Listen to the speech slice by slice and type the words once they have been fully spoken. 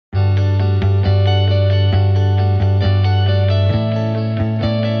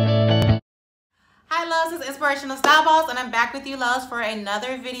is Inspirational Style Boss, and I'm back with you loves for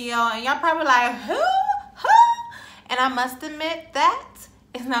another video. And y'all probably like, who? And I must admit that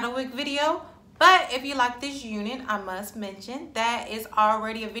it's not a wig video. But if you like this unit, I must mention that it's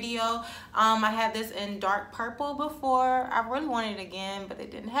already a video. I had this in dark purple before. I really wanted it again, but they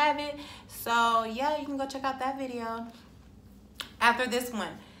didn't have it. So yeah, you can go check out that video after this one.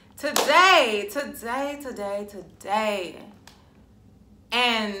 Today.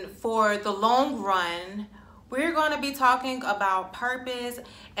 And for the long run, we're going to be talking about purpose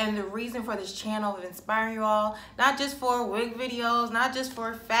and the reason for this channel of inspiring you all, not just for wig videos, not just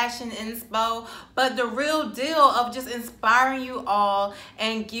for fashion inspo, but the real deal of just inspiring you all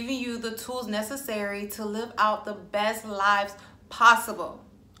and giving you the tools necessary to live out the best lives possible,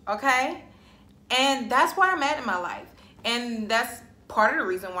 okay? And that's where I'm at in my life. And that's part of the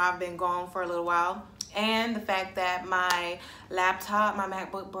reason why I've been gone for a little while. And the fact that my laptop, my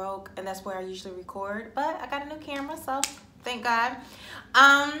MacBook broke, and that's where I usually record. But I got a new camera, so thank God.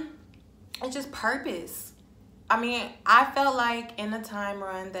 It's just purpose. I mean, I felt like in the time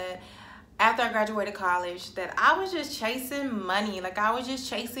run that after I graduated college that I was just chasing money. Like I was just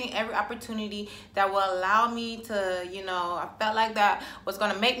chasing every opportunity that will allow me to, you know, I felt like that was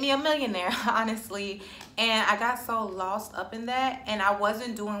gonna make me a millionaire, honestly. And I got so lost up in that, and I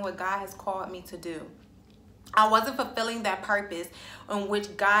wasn't doing what God has called me to do. I wasn't fulfilling that purpose in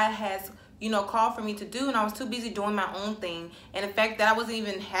which God has, you know, called for me to do, and I was too busy doing my own thing. And the fact that I wasn't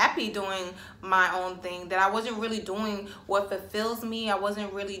even happy doing my own thing, that I wasn't really doing what fulfills me, I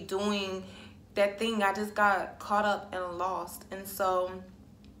wasn't really doing that thing, I just got caught up and lost. And so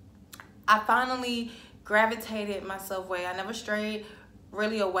I finally gravitated myself away. I never strayed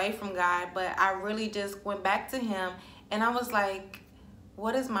really away from God, but I really just went back to Him, and I was like,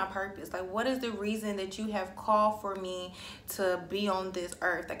 what is my purpose? Like, what is the reason that you have called for me to be on this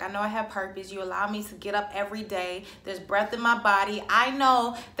earth? Like, I know I have purpose. You allow me to get up every day. There's breath in my body. I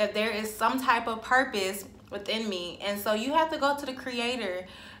know that there is some type of purpose within me. And so you have to go to the Creator,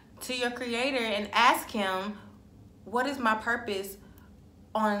 to your Creator, and ask Him, what is my purpose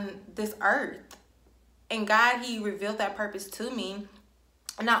on this earth? And God, He revealed that purpose to me.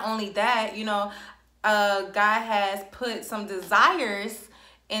 And not only that, you know, God has put some desires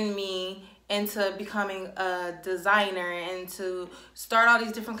in me into becoming a designer and to start all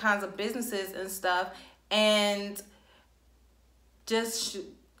these different kinds of businesses and stuff, and just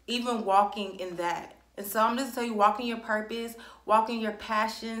even walking in that. And so I'm just telling you, walk in your purpose, walk in your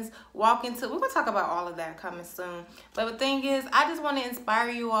passions, walk into, we're gonna talk about all of that coming soon. But the thing is, I just want to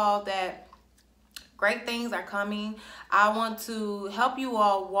inspire you all that great things are coming. I want to help you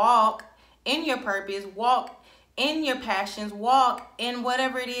all walk in your purpose, walk in your passions, walk in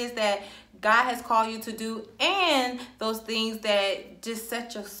whatever it is that God has called you to do, and those things that just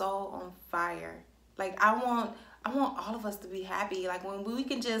set your soul on fire. Like I want all of us to be happy. Like when we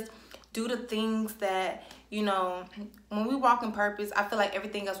can just do the things that, you know, when we walk in purpose, I feel like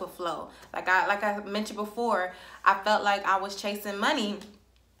everything else will flow. Like I mentioned before, I felt like I was chasing money,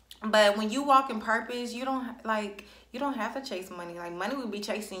 but when you walk in purpose, you don't have to chase money. Like money will be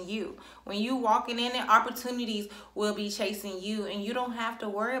chasing you. When you walking in it, opportunities will be chasing you, and you don't have to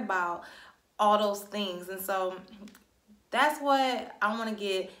worry about all those things. And so that's what I want to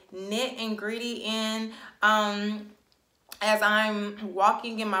get nit and gritty in as I'm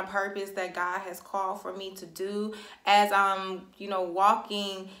walking in my purpose that God has called for me to do, as I'm, you know,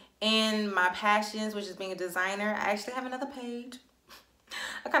 walking in my passions, which is being a designer. I actually have another page.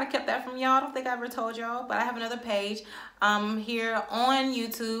 I kind of kept that from y'all. I don't think I ever told y'all, but I have another page here on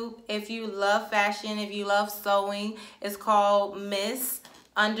YouTube. If you love fashion, if you love sewing, it's called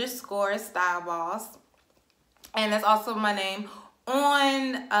Miss_Style Boss. And that's also my name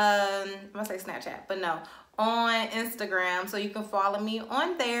on, I'm gonna say Snapchat, but no, on Instagram. So you can follow me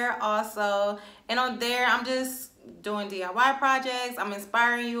on there also. And on there, I'm just doing DIY projects. I'm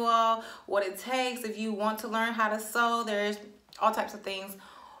inspiring you all what it takes. If you want to learn how to sew, there's all types of things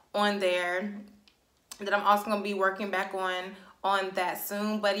on there that I'm also gonna be working back on that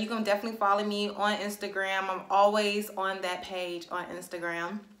soon. But you can definitely follow me on Instagram. I'm always on that page on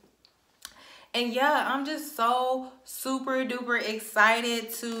Instagram. And yeah, I'm just so super duper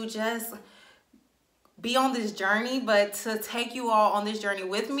excited to just be on this journey, but to take you all on this journey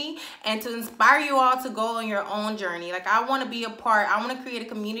with me and to inspire you all to go on your own journey. Like I want to be a part. I want to create a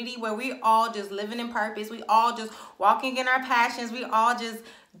community where we all just living in purpose. We all just walking in our passions. We all just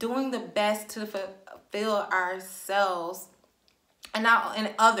doing the best to fulfill ourselves and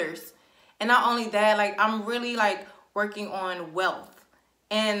others. And not only that, like I'm really like working on wealth.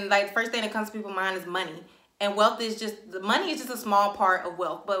 And like the first thing that comes to people's mind is money. And wealth is just, the money is just a small part of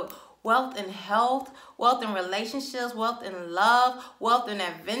wealth. But wealth in health, wealth in relationships, wealth in love, wealth in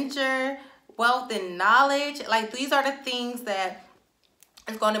adventure, wealth in knowledge. Like, these are the things that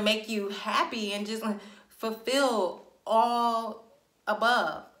is going to make you happy and just fulfill all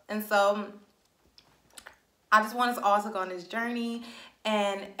above. And so I just want us all to go on this journey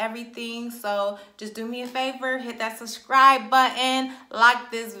and everything. So just do me a favor, hit that subscribe button, like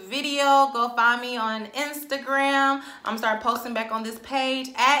this video, go find me on Instagram. I'm start posting back on this page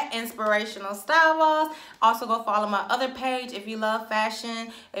at Inspirational Style Boss. Also go follow my other page if you love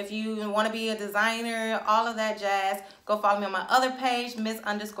fashion, if you want to be a designer, all of that jazz. Go follow me on my other page,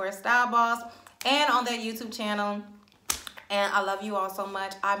 Miss_Style Boss, and on that YouTube channel. And I love you all so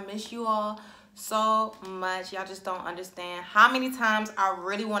much. I miss you all so much. Y'all just don't understand how many times I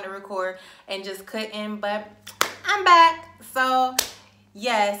really want to record and just couldn't, but I'm back. So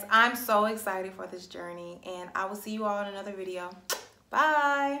yes, I'm so excited for this journey, and I will see you all in another video.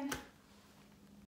 Bye.